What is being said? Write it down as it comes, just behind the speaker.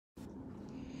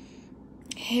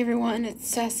Hey everyone,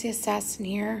 it's Sassy Assassin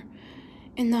here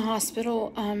in the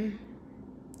hospital. I'm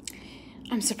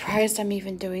surprised I'm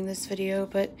even doing this video,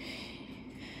 but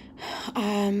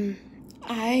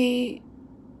I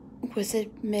was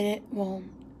admitted,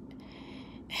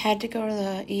 had to go to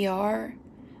the ER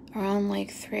around like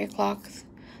 3 o'clock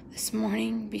this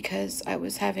morning because I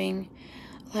was having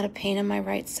a lot of pain on my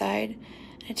right side.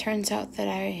 And it turns out that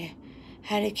I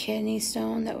had a kidney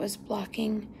stone that was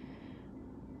blocking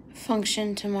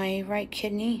function to my right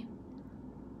kidney.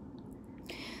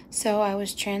 So I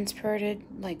was transported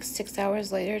like 6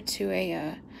 hours later to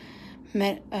a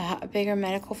bigger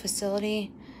medical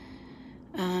facility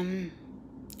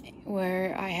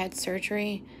where I had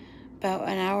surgery about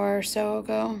an hour or so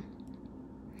ago.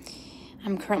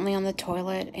 I'm currently on the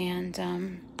toilet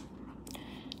and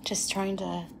just trying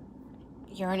to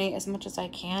urinate as much as I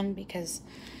can because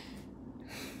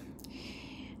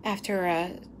after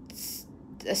a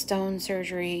stone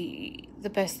surgery, the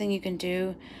best thing you can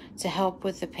do to help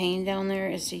with the pain down there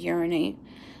is to urinate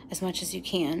as much as you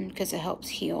can because it helps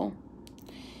heal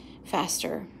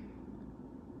faster.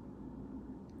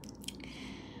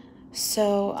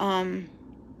 So, I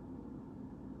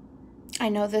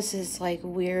know this is like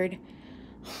weird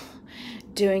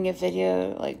doing a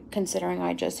video, like considering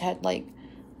I just had like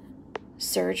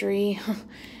surgery,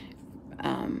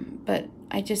 but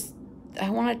I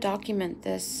want to document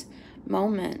this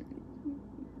moment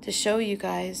to show you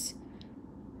guys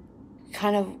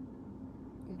kind of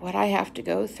what I have to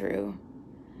go through.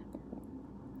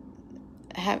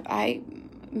 I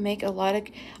make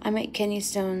kidney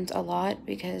stones a lot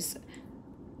because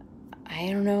I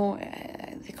don't know,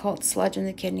 they call it sludge in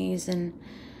the kidneys, and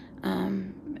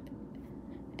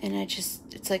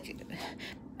it's like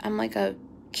I'm like a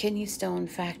kidney stone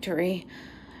factory.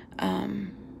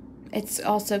 It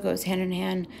also goes hand in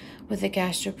hand with the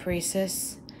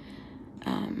gastroparesis.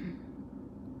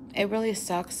 It really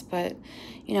sucks, but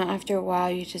you know, after a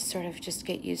while you just sort of just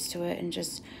get used to it and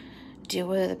just deal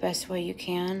with it the best way you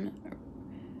can.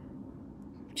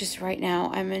 Just right now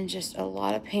I'm in just a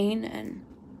lot of pain, and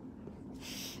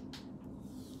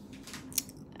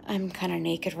I'm kind of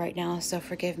naked right now, so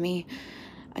forgive me.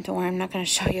 Don't worry, I'm not going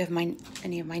to show you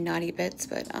any of my naughty bits,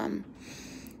 but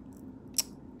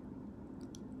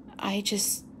I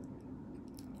just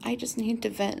need to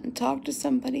vent and talk to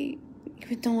somebody,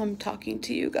 even though I'm talking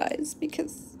to you guys,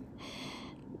 because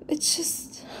it's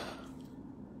just,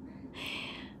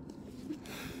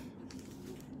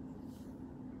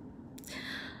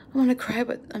 I want to cry,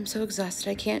 but I'm so exhausted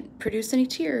I can't produce any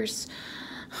tears.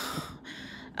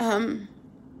 You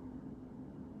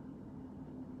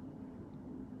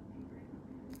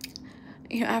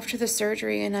know, after the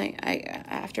surgery and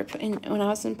when I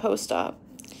was in post-op,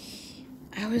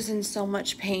 I was in so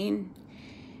much pain,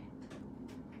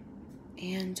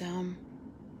 and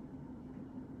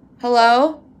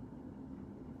hello?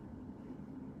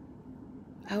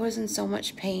 I was in so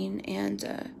much pain, and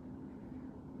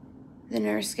the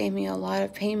nurse gave me a lot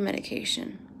of pain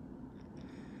medication,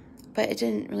 but it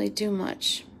didn't really do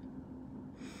much.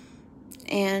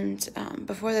 And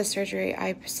before the surgery,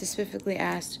 I specifically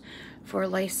asked for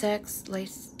Lasix.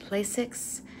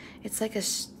 It's like a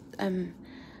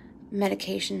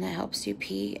medication that helps you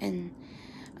pee, and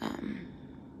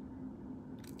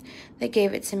they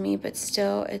gave it to me, but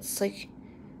still, it's like,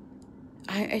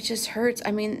 it just hurts.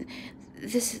 I mean,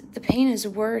 the pain is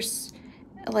worse,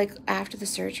 like, after the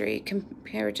surgery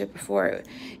compared to before.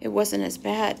 It wasn't as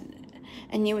bad,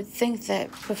 and you would think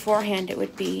that beforehand it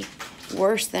would be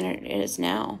worse than it is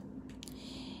now.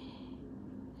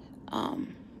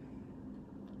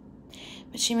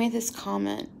 But she made this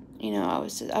comment, you know, I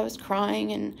was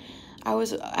crying and I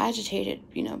was agitated,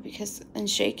 you know, and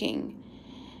shaking.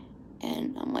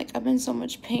 And I'm like, I'm in so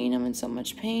much pain,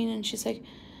 and she's like,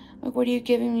 what are you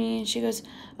giving me? And she goes,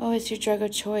 oh, it's your drug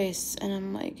of choice. And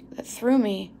I'm like, that threw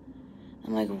me.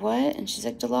 I'm like, what? And she's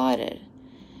like, Dilaudid.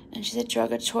 And she said,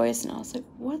 drug of choice. And I was like,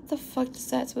 what the fuck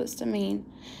is that supposed to mean?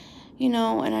 You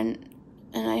know, and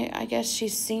I guess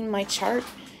she's seen my chart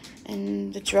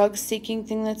and the drug-seeking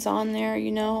thing that's on there,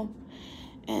 you know.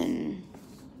 And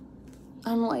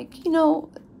I'm like, you know,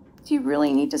 do you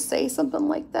really need to say something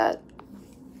like that?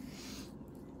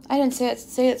 I didn't say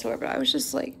it to her, but I was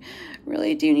just like,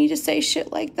 really, do you need to say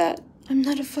shit like that? I'm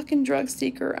not a fucking drug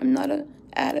seeker. I'm not an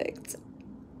addict.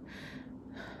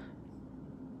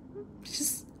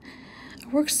 I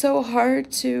work so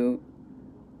hard to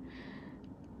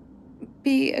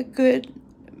be a good,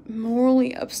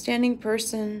 morally upstanding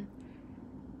person.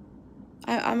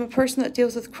 I'm a person that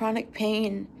deals with chronic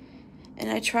pain,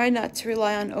 and I try not to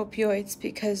rely on opioids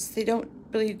because they don't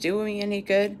really do me any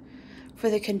good for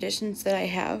the conditions that I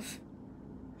have.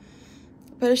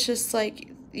 But it's just like,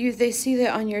 they see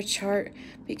that on your chart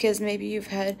because maybe you've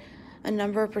had a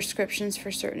number of prescriptions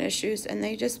for certain issues, and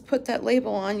they just put that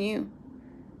label on you.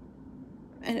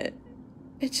 And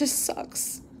it just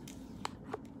sucks.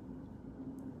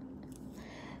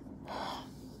 I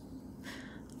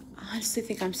honestly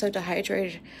think I'm so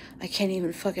dehydrated, I can't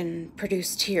even fucking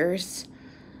produce tears.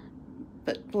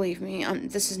 But believe me,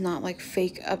 this is not like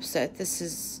fake upset. This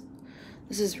is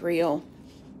real.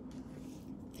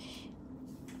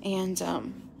 And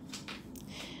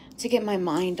to get my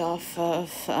mind off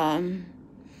of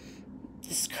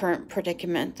this current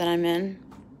predicament that I'm in,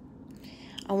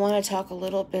 I want to talk a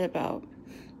little bit about,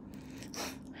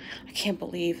 I can't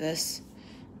believe this.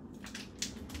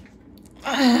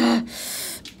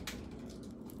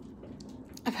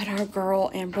 About our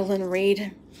girl, Amberlynn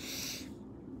Reid.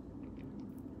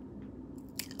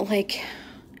 Like,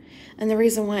 and the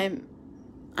reason why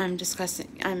I'm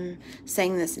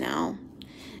saying this now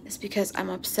is because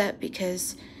I'm upset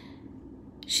because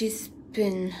she's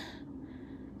been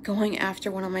going after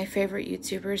one of my favorite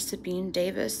YouTubers, Sabine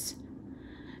Davis,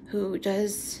 who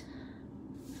does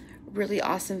really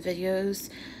awesome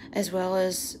videos, as well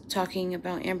as talking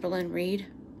about Amberlynn Reid.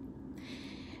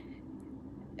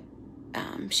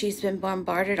 She's been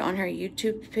bombarded on her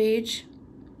YouTube page.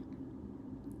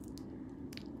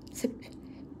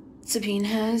 Sabine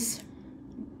has,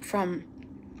 from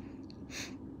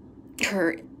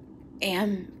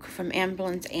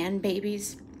Ambulance and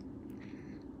babies.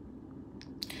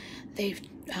 They've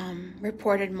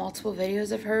reported multiple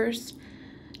videos of hers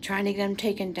trying to get them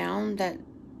taken down that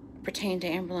pertain to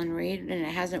Amberlynn Reid, and it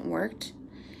hasn't worked.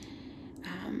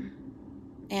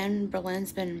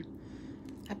 Amberlynn's been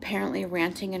apparently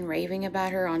ranting and raving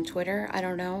about her on Twitter. I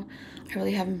don't know. I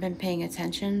really haven't been paying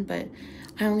attention, but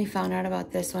I only found out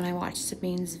about this when I watched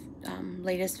Sabine's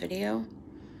latest video.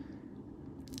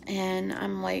 And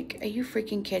I'm like, are you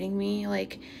freaking kidding me?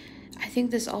 Like, I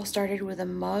think this all started with a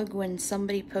mug when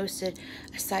somebody posted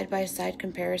a side-by-side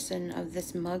comparison of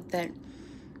this mug that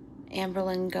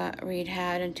Amberlynn Reid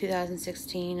had in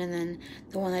 2016, and then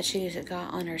the one that she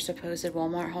got on her supposed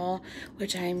Walmart haul,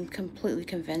 which I'm completely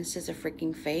convinced is a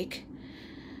freaking fake.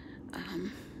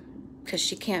 Because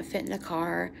she can't fit in a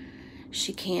car.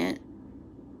 She can't,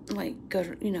 like, go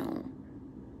to, you know,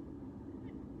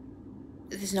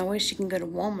 there's no way she can go to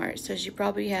Walmart. So she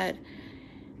probably had,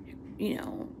 you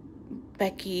know,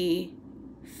 Becky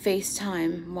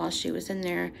FaceTime while she was in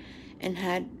there and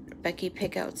had Becky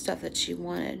pick out stuff that she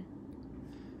wanted.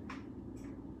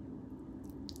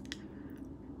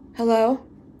 Hello?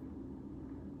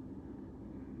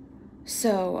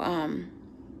 So,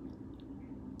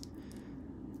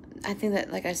 I think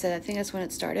that, like I said, I think that's when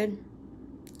it started.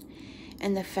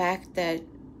 And the fact that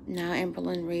now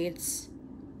Amberlynn Reid's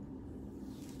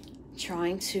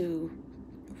trying to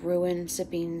ruin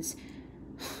Sabine's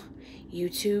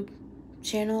YouTube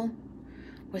channel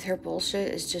with her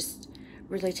bullshit is just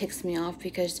really ticks me off,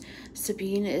 because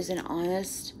Sabine is an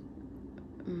honest,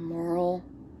 moral,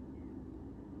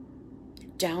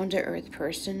 down-to-earth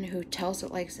person who tells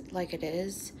it like it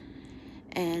is.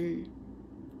 And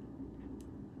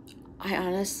I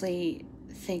honestly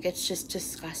think it's just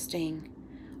disgusting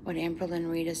what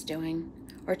Amberlynn Reid is doing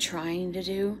or trying to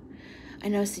do. I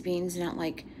know Sabine's not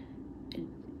like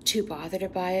too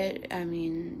bothered by it. I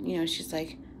mean, you know, she's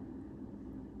like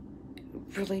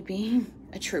really being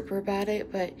a trooper about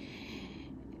it, but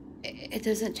it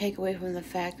doesn't take away from the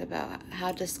fact about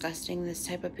how disgusting this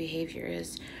type of behavior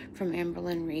is from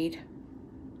Amberlynn Reid.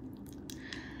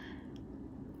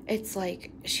 It's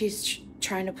like she's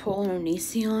trying to pull an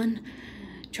Onision,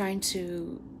 trying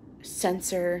to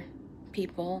censor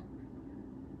people,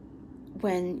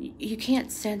 when you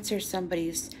can't censor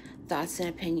somebody's thoughts and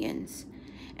opinions.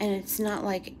 And it's not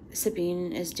like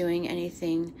Sabine is doing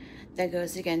anything that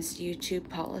goes against YouTube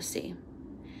policy,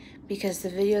 because the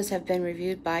videos have been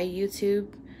reviewed by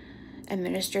YouTube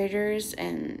administrators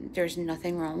and there's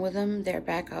nothing wrong with them. They're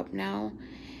back up now.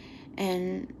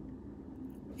 And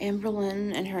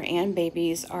Amberlynn and her and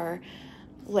babies are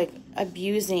like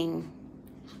abusing,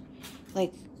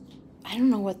 like, I don't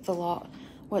know what the law,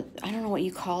 I don't know what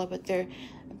you call it, but they're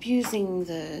abusing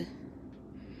the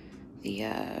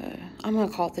I'm gonna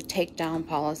call it the takedown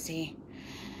policy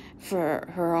for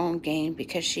her own gain,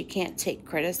 because she can't take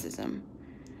criticism.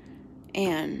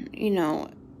 And, you know,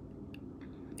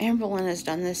 Amberlynn has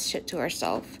done this shit to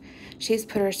herself. She's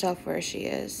put herself where she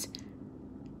is.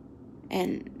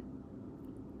 And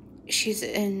she's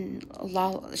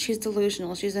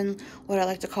delusional. She's in what I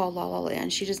like to call La La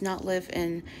Land. She does not live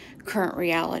in current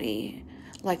reality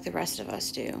like the rest of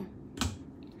us do.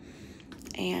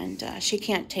 And she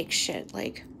can't take shit.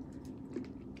 Like,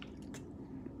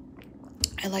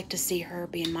 I like to see her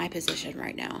be in my position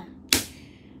right now.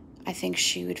 I think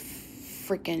she would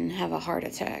freaking have a heart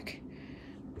attack.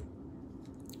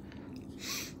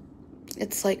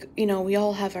 It's like, you know, we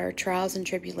all have our trials and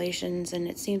tribulations, and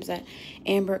it seems that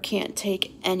Amber can't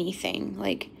take anything.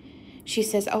 Like, she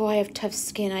says, oh, I have tough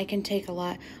skin, I can take a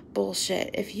lot.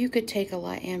 Bullshit. If you could take a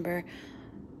lot, Amber,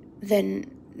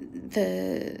 then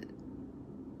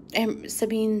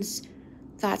Sabine's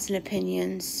thoughts and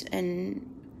opinions and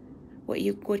what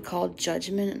you would call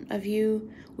judgment of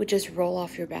you would just roll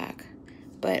off your back.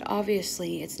 But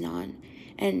obviously it's not.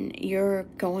 And you're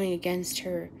going against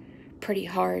her pretty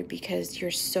hard because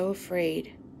you're so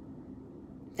afraid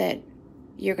that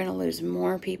you're going to lose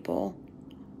more people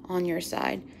on your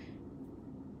side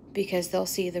because they'll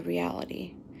see the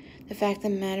reality. The fact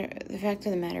of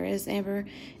the matter is, Amber,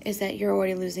 is that you're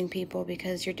already losing people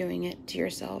because you're doing it to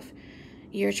yourself.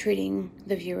 You're treating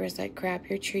the viewers like crap.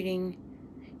 You're treating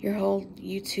your whole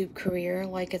YouTube career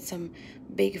like it's some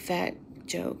big fat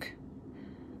joke.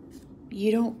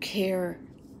 You don't care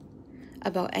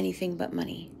about anything but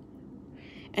money.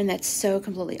 And that's so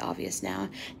completely obvious now.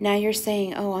 Now you're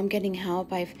saying, oh, I'm getting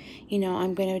help. I'm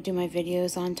going to do my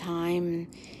videos on time.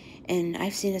 And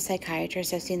I've seen a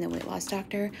psychiatrist. I've seen the weight loss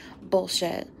doctor.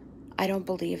 Bullshit. I don't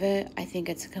believe it. I think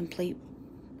it's a complete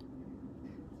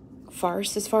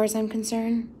farce as far as I'm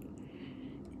concerned.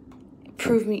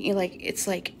 Prove me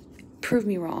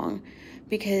wrong,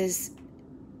 because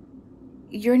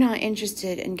you're not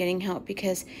interested in getting help,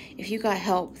 because if you got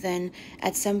help, then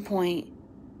at some point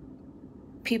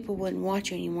people wouldn't watch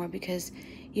you anymore because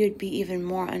you'd be even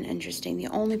more uninteresting. The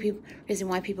only reason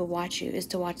why people watch you is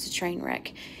to watch the train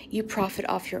wreck. You profit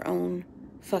off your own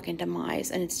fucking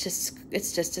demise, and it's just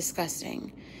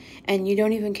disgusting. And you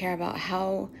don't even care about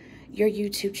how your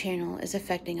YouTube channel is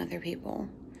affecting other people.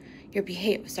 Your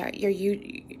behavior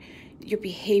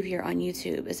on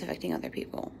YouTube is affecting other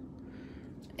people.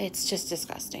 It's just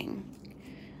disgusting.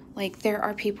 Like, there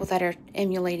are people that are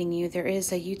emulating you. There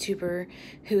is a YouTuber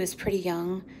who is pretty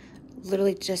young,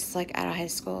 literally just like out of high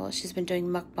school. She's been doing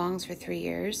mukbangs for 3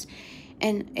 years.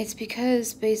 And it's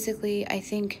because basically I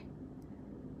think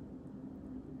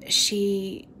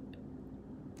she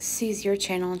sees your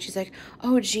channel and she's like,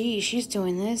 oh, gee, she's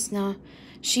doing this. Now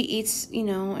she eats,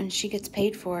 and she gets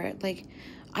paid for it. Like,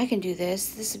 I can do this.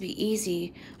 This would be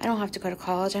easy. I don't have to go to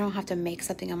college. I don't have to make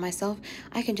something of myself.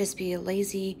 I can just be a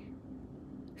lazy,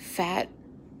 fat,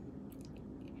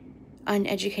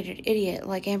 uneducated idiot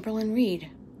like Amberlynn Reed.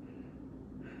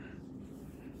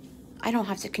 I don't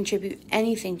have to contribute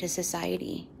anything to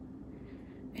society.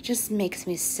 It just makes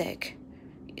me sick.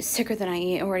 Sicker than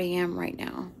I already am right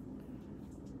now.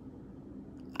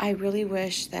 I really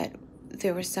wish that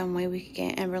there was some way we could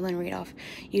get Amberlynn Reed off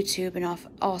YouTube and off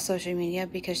all social media,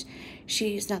 because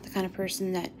she's not the kind of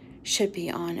person that should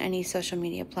be on any social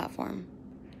media platform.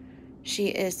 She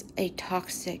is a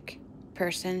toxic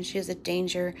person. She is a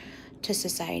danger to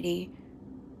society.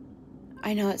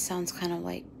 I know it sounds kind of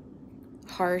like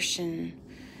harsh and,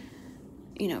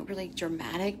 really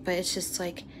dramatic, but it's just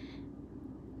like,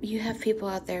 you have people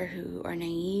out there who are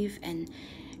naive and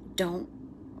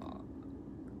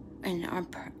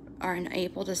are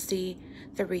unable to see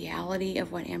the reality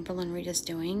of what Amberlynn Reed is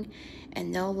doing,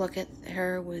 and they'll look at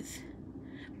her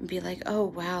and be like, oh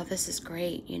wow, this is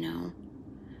great,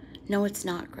 No, it's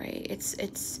not great. It's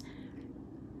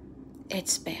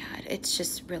bad. It's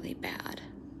just really bad.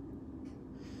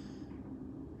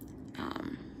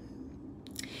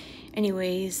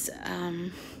 Anyways,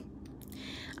 I'm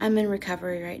in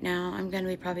recovery right now. I'm going to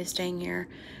be probably staying here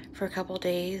for a couple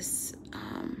days.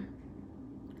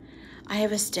 I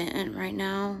have a stent in right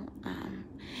now,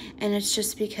 and it's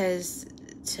just because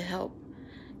to help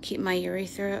keep my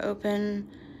urethra open,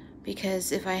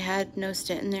 because if I had no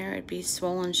stent in there, it'd be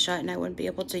swollen shut and I wouldn't be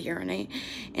able to urinate,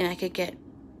 and I could get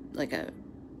like a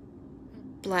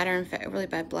really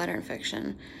bad bladder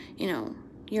infection.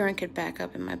 Urine could back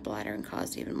up in my bladder and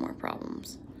cause even more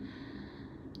problems.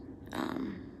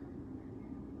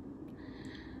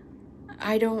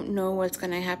 I don't know what's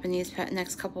going to happen these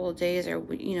next couple of days or,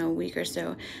 week or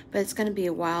so, but it's going to be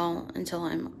a while until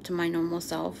I'm to my normal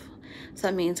self. So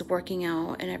that means working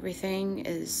out and everything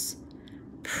is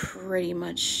pretty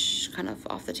much kind of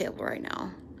off the table right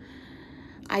now.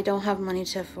 I don't have money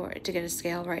to afford to get a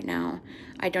scale right now.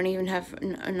 I don't even have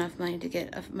enough money to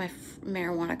get my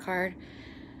marijuana card.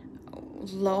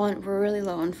 We're really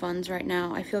low on funds right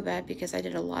now. I feel bad because I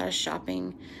did a lot of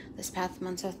shopping this past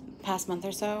month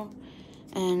or so,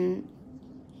 and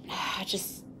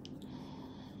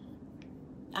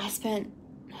I spent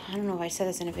I don't know if I said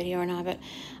this in a video or not, but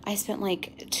I spent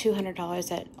like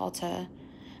 $200 at Ulta.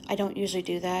 I don't usually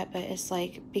do that, but it's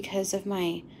like because of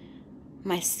my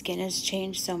skin has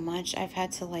changed so much, I've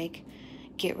had to like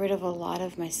get rid of a lot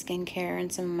of my skincare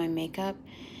and some of my makeup,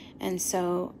 and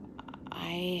so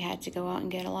I had to go out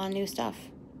and get a lot of new stuff.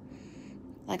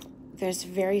 Like, there's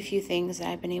very few things that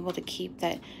I've been able to keep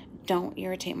that don't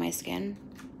irritate my skin,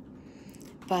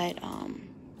 but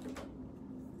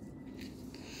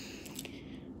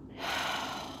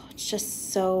it's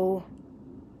just so,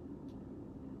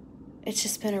 it's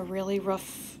just been a really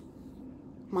rough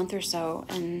month or so,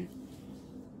 and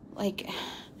like,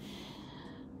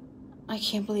 I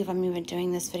can't believe I'm even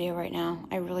doing this video right now.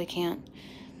 I really can't.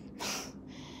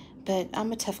 But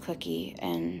I'm a tough cookie,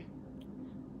 and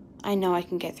I know I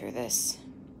can get through this.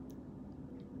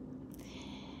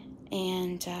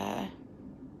 And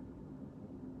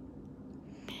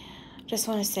just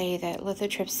want to say that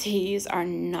lithotripsies are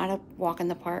not a walk in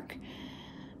the park.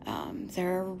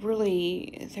 They're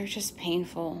just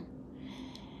painful.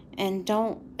 And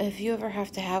if you ever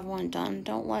have to have one done,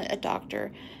 don't let a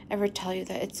doctor ever tell you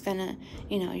that it's gonna,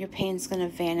 your pain's gonna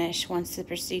vanish once the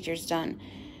procedure's done.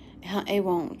 It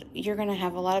won't. You're gonna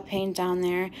have a lot of pain down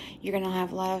there. You're gonna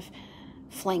have a lot of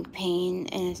flank pain,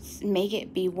 and make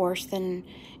it be worse than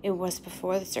it was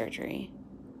before the surgery.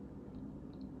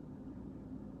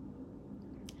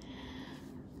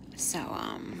 So,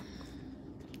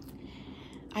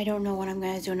 I don't know when I'm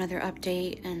gonna do another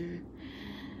update, and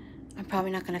I'm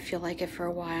probably not gonna feel like it for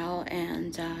a while,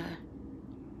 and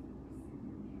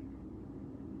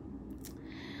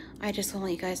I just want to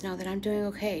let you guys know that I'm doing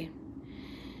okay.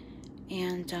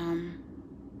 And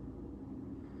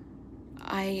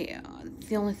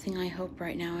the only thing I hope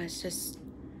right now is just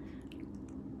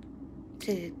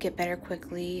to get better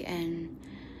quickly, and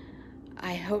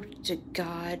I hope to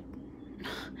God,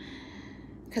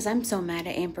 because I'm so mad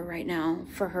at Amber right now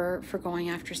for going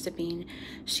after Sabine.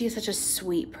 She is such a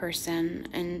sweet person,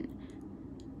 and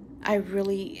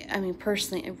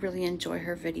personally, I really enjoy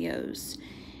her videos.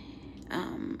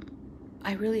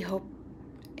 I really hope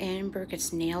Amber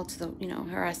gets nailed to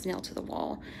her ass nailed to the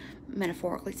wall,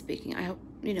 metaphorically speaking. I hope,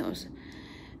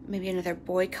 maybe another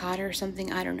boycott or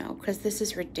something. I don't know, because this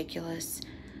is ridiculous.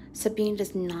 Sabine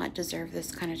does not deserve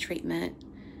this kind of treatment.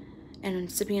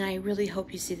 And Sabine, I really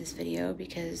hope you see this video,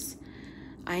 because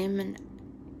I am an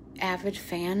avid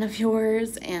fan of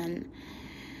yours, and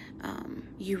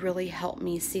you really helped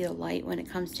me see the light when it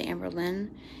comes to Amber Lynn.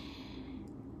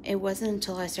 It wasn't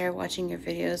until I started watching your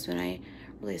videos when I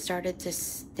really started to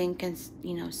think and,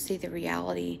 see the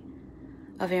reality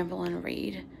of Amber Lynn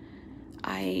Reid.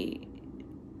 I,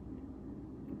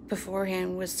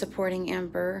 beforehand, was supporting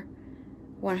Amber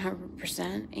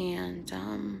 100%, and,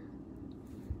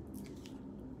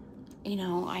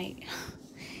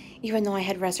 even though I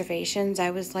had reservations, I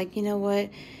was like, you know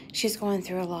what, she's going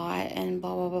through a lot, and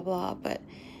blah, blah, blah, blah, but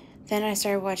then I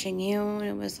started watching you, and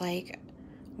it was like,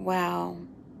 wow,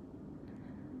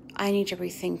 I need to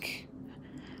rethink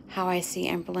how I see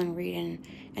Amber Lynn Reid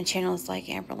and channels like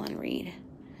Amber Lynn Reid.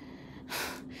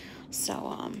 So,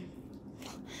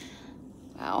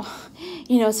 wow.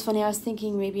 It's funny, I was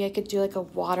thinking maybe I could do like a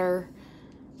water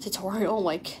tutorial,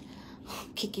 like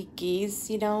Kiki Geese,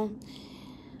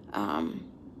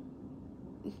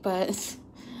 but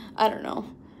I don't know.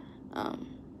 God,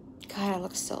 I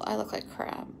look like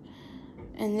crap.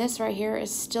 And this right here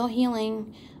is still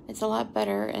healing. It's a lot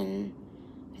better, and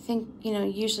I think,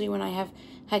 usually when I have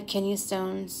had kidney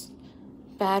stones,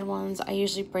 bad ones, I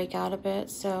usually break out a bit,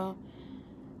 so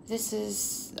this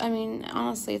is,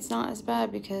 honestly, it's not as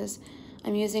bad because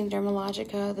I'm using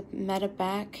Dermalogica, the Meta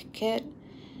Back kit,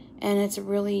 and it's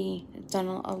really done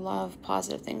a lot of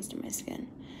positive things to my skin.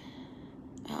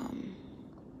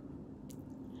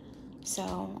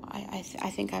 So I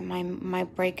think my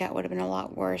breakout would have been a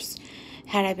lot worse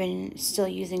had I been still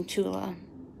using ttyl.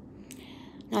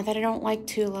 Not that I don't like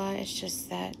ttyl, it's just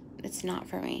that it's not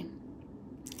for me.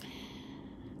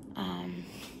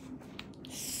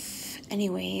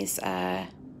 Anyways, I'm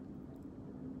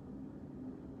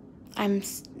in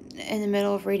the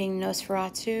middle of reading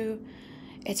Nosferatu.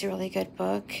 It's a really good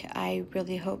book. I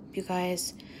really hope you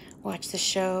guys watch the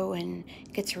show and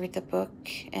get to read the book,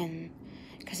 and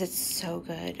because it's so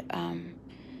good.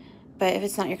 But if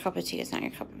it's not your cup of tea, it's not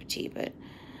your cup of tea. But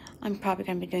I'm probably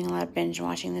going to be doing a lot of binge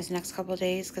watching this next couple of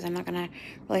days because I'm not going to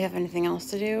really have anything else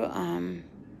to do.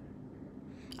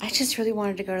 I just really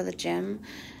wanted to go to the gym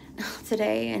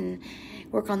today and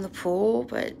work on the pool,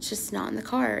 but it's just not in the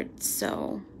cards.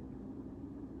 So,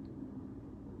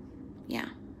 yeah.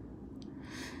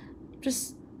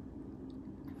 Just,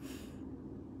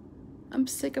 I'm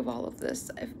sick of all of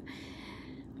this.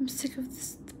 I'm sick of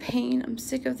this pain. I'm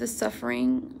sick of the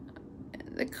suffering,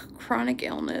 the chronic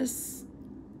illness.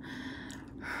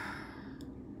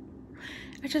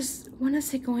 I just, when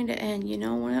is it going to end, you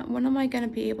know? When am I going to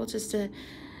be able just to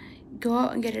go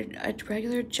out and get a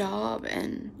regular job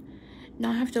and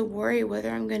not have to worry whether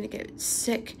I'm going to get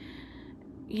sick,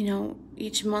 you know,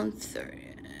 each month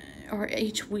or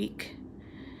each week,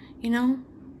 you know?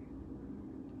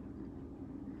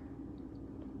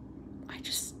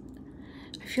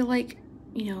 I feel like,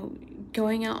 you know,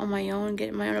 going out on my own,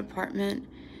 getting my own apartment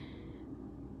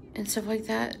and stuff like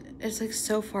that is like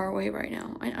so far away right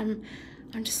now.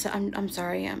 I'm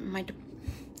sorry. My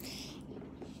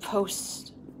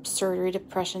post-surgery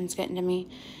depression's getting to me.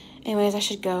 Anyways, I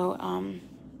should go. I'm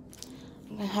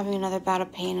having another bout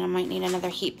of pain and I might need another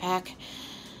heat pack.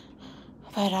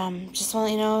 But just to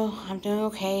let you know, I'm doing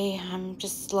okay. I'm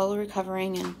just slowly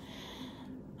recovering, and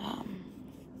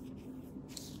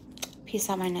peace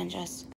out, my ninjas.